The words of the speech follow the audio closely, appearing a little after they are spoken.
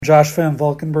Josh Van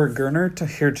Valkenburg-Gernert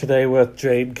here today with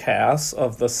Jade Cass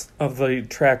of the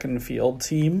track and field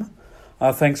team.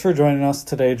 Thanks for joining us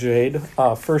today, Jade.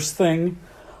 First thing,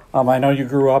 I know you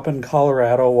grew up in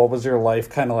Colorado. What was your life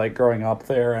kind of like growing up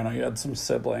there? I know you had some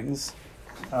siblings.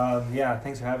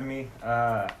 Thanks for having me.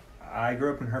 I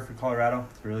grew up in Hereford, Colorado.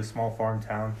 It's a really small farm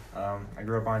town. I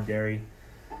grew up on dairy.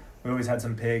 We always had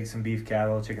some pigs, some beef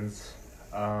cattle, chickens.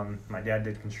 My dad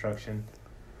did construction.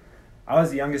 I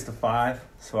was the youngest of five,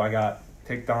 so I got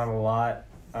picked on a lot,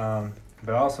 but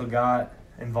I also got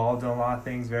involved in a lot of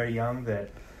things very young that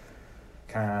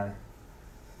kind of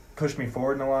pushed me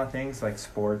forward in a lot of things, like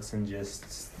sports and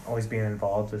just always being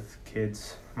involved with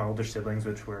kids, my older siblings,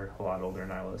 which were a lot older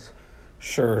than I was.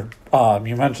 Sure.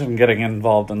 You mentioned getting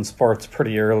involved in sports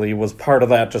pretty early. Was part of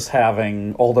that just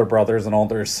having older brothers and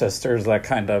older sisters that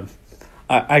kind of...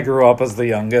 I grew up as the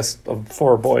youngest of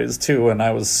four boys, too, and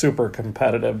I was super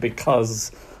competitive because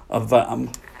of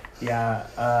them. Yeah,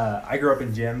 I grew up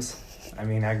in gyms.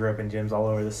 I grew up in gyms all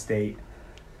over the state.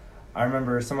 I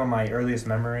remember some of my earliest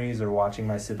memories are watching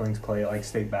my siblings play like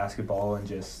state basketball and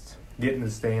just getting to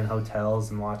stay in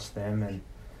hotels and watch them.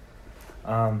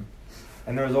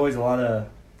 And there was always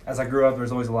as I grew up, there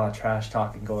was always a lot of trash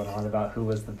talking going on about who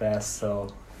was the best,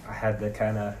 so I had to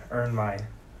kind of earn my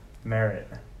merit.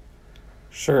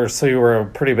 Sure, so you were a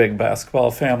pretty big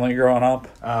basketball family growing up?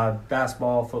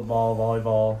 Basketball, football,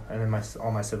 volleyball, and then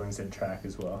all my siblings did track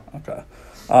as well. Okay.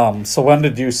 So when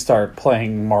did you start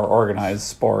playing more organized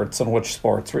sports, and which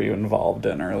sports were you involved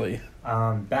in early?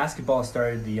 Basketball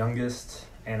started the youngest,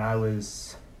 and I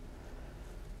was,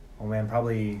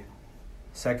 probably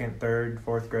second, third,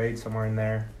 fourth grade, somewhere in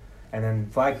there. And then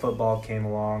flag football came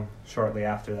along shortly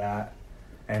after that,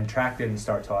 and track didn't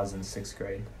start till I was in sixth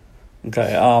grade.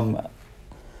 Okay.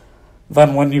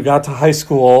 Then when you got to high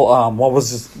school,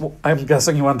 I'm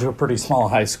guessing you went to a pretty small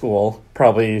high school,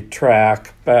 probably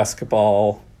track,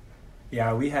 basketball.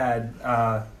 Yeah, we had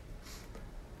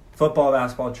football,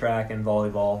 basketball, track, and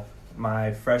volleyball.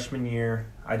 My freshman year,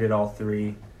 I did all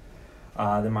three.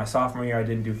 Then my sophomore year, I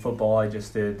didn't do football. I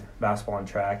just did basketball and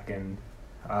track, and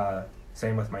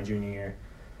same with my junior year.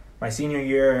 My senior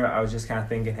year, I was just kind of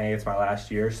thinking, hey, it's my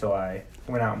last year, so I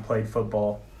went out and played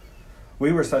football.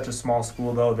 We were such a small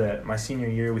school, though, that my senior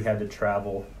year we had to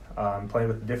travel, play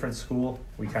with a different school.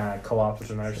 We kind of co-opted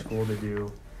with another school to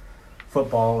do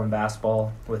football and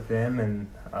basketball with them, and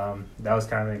that was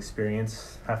kind of an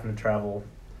experience, having to travel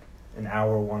an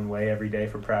hour one way every day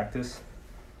for practice.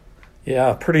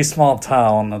 Yeah, pretty small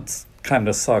town. It kind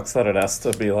of sucks that it has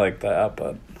to be like that,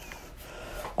 but...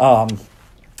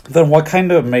 Then what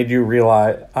kind of made you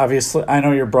realize... Obviously, I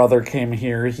know your brother came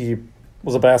here. He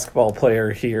was a basketball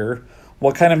player here.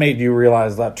 What kind of made you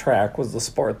realize that track was the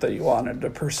sport that you wanted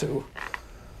to pursue?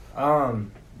 I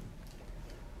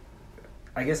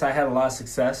guess I had a lot of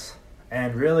success,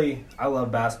 and really, I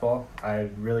love basketball. I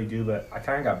really do, but I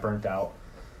kind of got burnt out.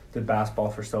 Did basketball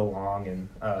for so long and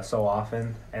so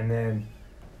often, and then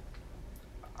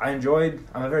I'm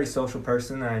a very social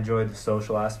person, and I enjoyed the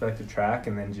social aspect of track,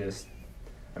 and then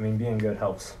being good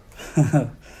helps.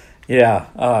 Yeah,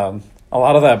 a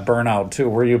lot of that burnout, too.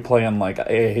 Were you playing, like,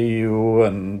 AAU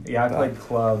and... Yeah, I played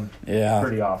club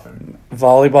pretty often.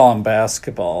 Volleyball and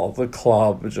basketball, the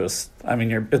club just...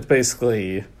 it's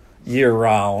basically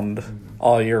year-round,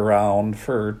 all year round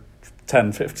for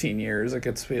 10, 15 years. It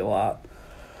gets to be a lot.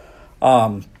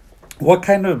 What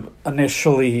kind of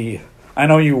initially... I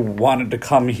know you wanted to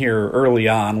come here early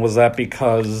on. Was that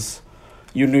because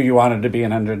you knew you wanted to be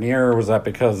an engineer, or was that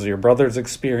because of your brother's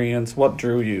experience? What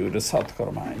drew you to South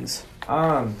Dakota Mines?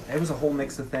 It was a whole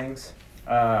mix of things.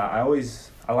 I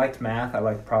liked math. I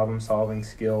liked problem-solving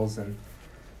skills, and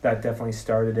that definitely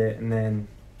started it. And then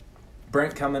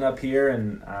Brent coming up here,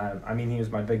 and he was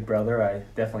my big brother. I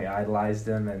definitely idolized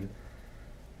him, and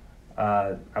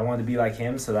I wanted to be like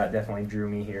him, so that definitely drew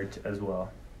me here as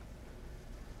well.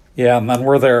 Yeah, and then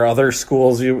were there other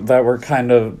schools that were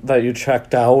that you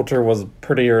checked out, or was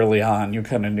pretty early on you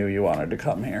kind of knew you wanted to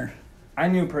come here? I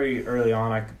knew pretty early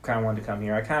on I kind of wanted to come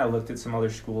here. I kind of looked at some other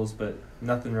schools, but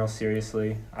nothing real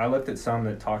seriously. I looked at some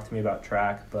that talked to me about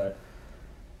track, but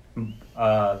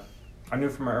I knew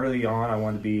from early on I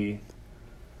wanted to be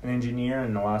an engineer,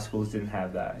 and a lot of schools didn't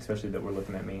have that, especially that were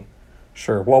looking at me.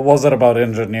 Sure. What was it about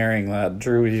engineering that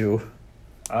drew you?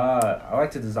 I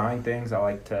like to design things. I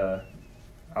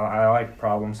like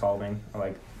problem solving. I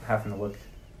like having to look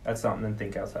at something and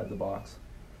think outside the box.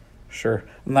 Sure.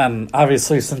 And then,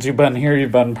 obviously, since you've been here,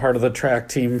 you've been part of the track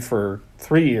team for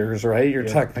 3 years, right? You're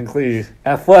technically,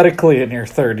 athletically in your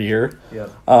third year.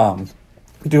 Yep.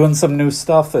 Doing some new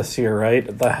stuff this year,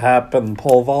 right? The HAP and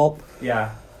pole vault.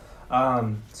 Yeah.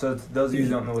 So those of you who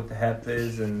don't know what the HEP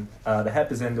is, and the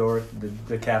HEP is indoor, the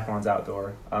decathlon's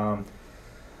outdoor.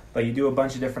 But you do a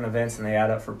bunch of different events, and they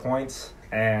add up for points.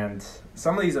 And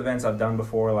some of these events I've done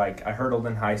before, like I hurdled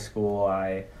in high school,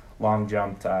 I long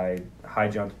jumped, I high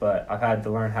jumped, but I've had to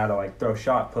learn how to like throw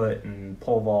shot put and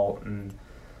pole vault and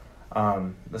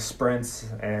the sprints,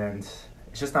 and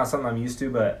it's just not something I'm used to,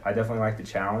 but I definitely like the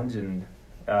challenge, and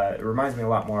it reminds me a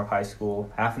lot more of high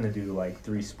school, having to do like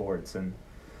 3 sports, and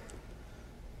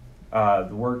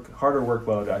the harder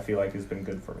workload I feel like has been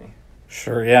good for me.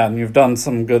 Sure, yeah, and you've done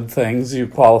some good things. You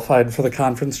qualified for the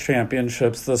conference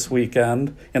championships this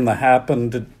weekend in the HAP,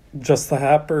 and just the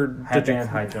HAP, or did you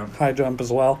high jump? High jump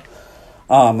as well.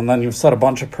 And then you've set a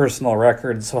bunch of personal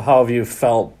records. So how have you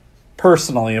felt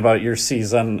personally about your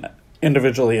season,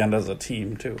 individually and as a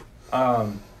team too?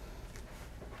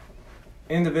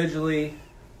 Individually,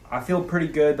 I feel pretty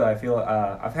good, but I feel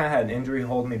I've kind of had an injury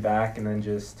hold me back, and then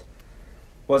just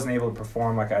wasn't able to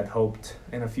perform like I'd hoped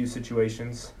in a few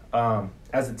situations.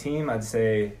 As a team, I'd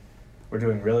say we're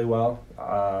doing really well.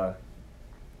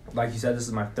 Like you said, this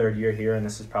is my 3rd year here, and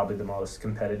this is probably the most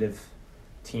competitive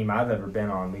team I've ever been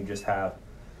on. We just have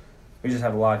a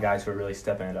lot of guys who are really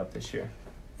stepping it up this year.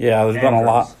 Yeah, there's been a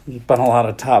lot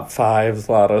of top 5s,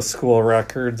 a lot of school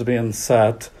records being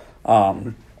set.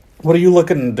 What are you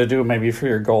looking to do maybe for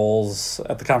your goals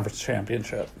at the conference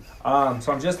championship?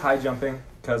 So I'm just high jumping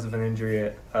because of an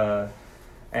injury,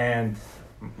 and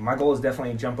my goal is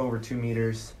definitely jump over 2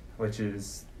 meters, which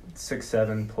is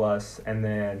 6'7" plus, and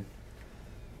then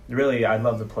really I'd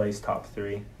love to place top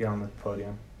 3, get on the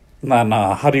podium. And then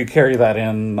how do you carry that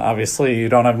in? Obviously, you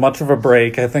don't have much of a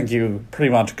break. I think you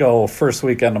pretty much go first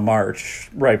weekend of March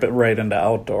right into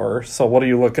outdoor. So what are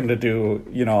you looking to do?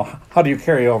 You know, how do you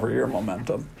carry over your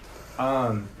momentum?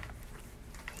 I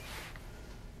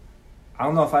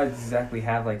don't know if I exactly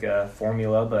have like a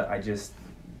formula, but you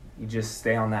just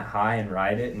stay on that high and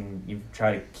ride it, and you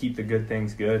try to keep the good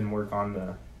things good and work on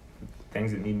the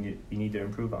things that you need to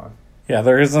improve on. Yeah,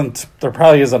 there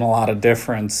probably isn't a lot of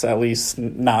difference, at least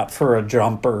not for a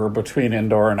jumper, between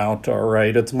indoor and outdoor,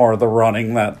 right? It's more the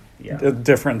running, a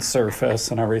different surface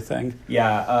and everything.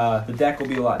 Yeah, the deck will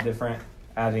be a lot different,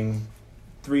 adding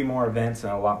 3 more events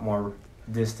and a lot more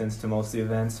distance to most of the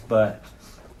events, but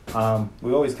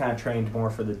we always kind of trained more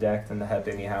for the deck than the HEP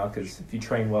anyhow, because if you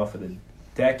train well for the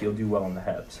deck, you'll do well in the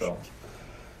HEP. So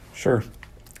sure.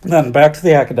 And then back to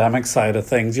the academic side of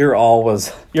things, you're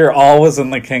always in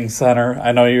the King Center.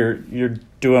 I know you're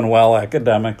doing well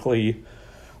academically.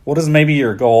 What is maybe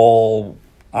your goal?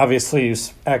 Obviously,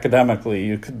 academically,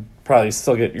 you could probably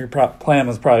still get your plan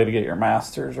is probably to get your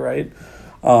master's, right?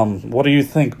 What do you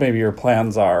think maybe your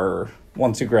plans are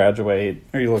once you graduate?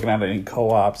 Are you looking at any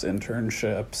co-ops,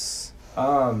 internships?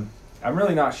 I'm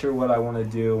really not sure what I want to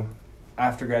do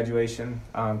after graduation.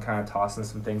 I'm kind of tossing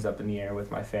some things up in the air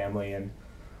with my family, and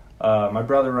my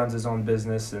brother runs his own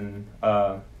business, and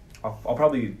I'll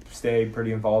probably stay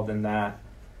pretty involved in that.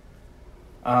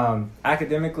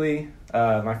 Academically,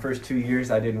 my first 2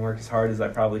 years I didn't work as hard as I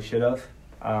probably should have.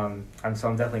 I'm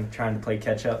definitely trying to play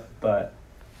catch up, but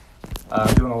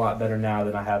I'm doing a lot better now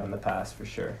than I have in the past for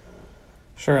sure.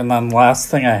 Sure, and then last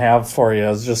thing I have for you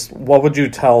is just what would you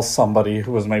tell somebody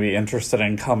who was maybe interested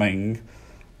in coming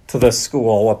to this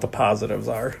school, what the positives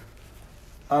are?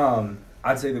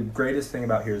 I'd say the greatest thing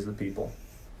about here is the people.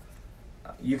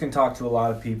 You can talk to a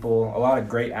lot of people, a lot of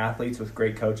great athletes with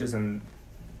great coaches, and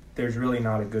there's really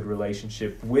not a good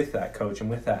relationship with that coach and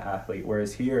with that athlete.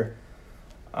 Whereas here,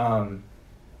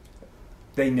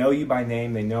 they know you by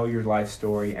name, they know your life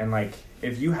story, and like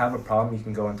if you have a problem, you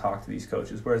can go and talk to these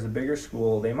coaches. Whereas a bigger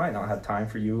school, they might not have time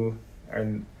for you,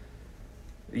 and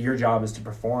your job is to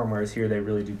perform. Whereas here, they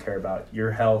really do care about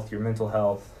your health, your mental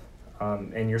health,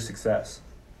 and your success.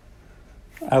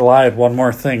 I lied. One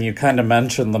more thing. You kind of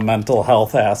mentioned the mental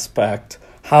health aspect.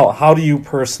 How do you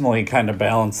personally kind of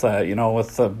balance that,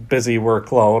 with the busy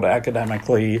workload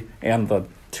academically and the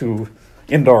 2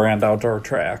 indoor and outdoor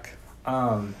track?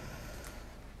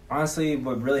 Honestly,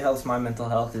 what really helps my mental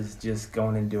health is just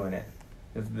going and doing it.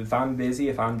 If I'm busy,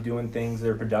 if I'm doing things that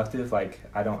are productive, like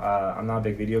I'm not a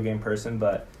big video game person,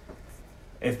 but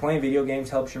if playing video games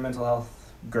helps your mental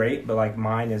health, great. But like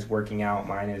mine is working out,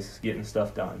 mine is getting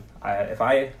stuff done. If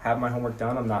I have my homework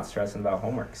done, I'm not stressing about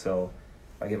homework. So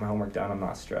if I get my homework done, I'm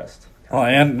not stressed. Well,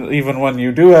 and even when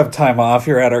you do have time off,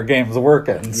 you're at our games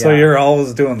working, so you're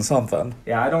always doing something.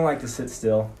 Yeah, I don't like to sit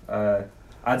still.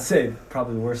 I'd say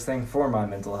probably the worst thing for my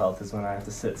mental health is when I have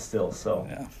to sit still. So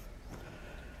yeah.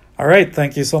 All right,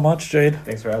 thank you so much, Jade.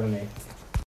 Thanks for having me.